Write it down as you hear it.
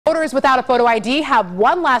Voters without a photo ID have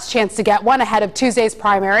one last chance to get one ahead of Tuesday's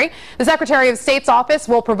primary. The Secretary of State's office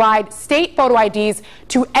will provide state photo IDs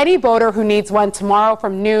to any voter who needs one tomorrow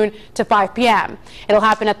from noon to 5 p.m. It'll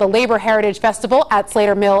happen at the Labor Heritage Festival at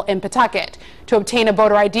Slater Mill in Pawtucket. To obtain a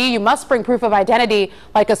voter ID, you must bring proof of identity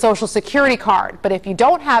like a Social Security card. But if you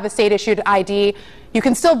don't have a state-issued ID, you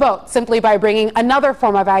can still vote simply by bringing another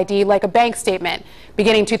form of ID like a bank statement.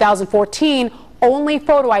 Beginning 2014, only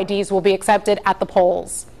photo IDs will be accepted at the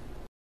polls.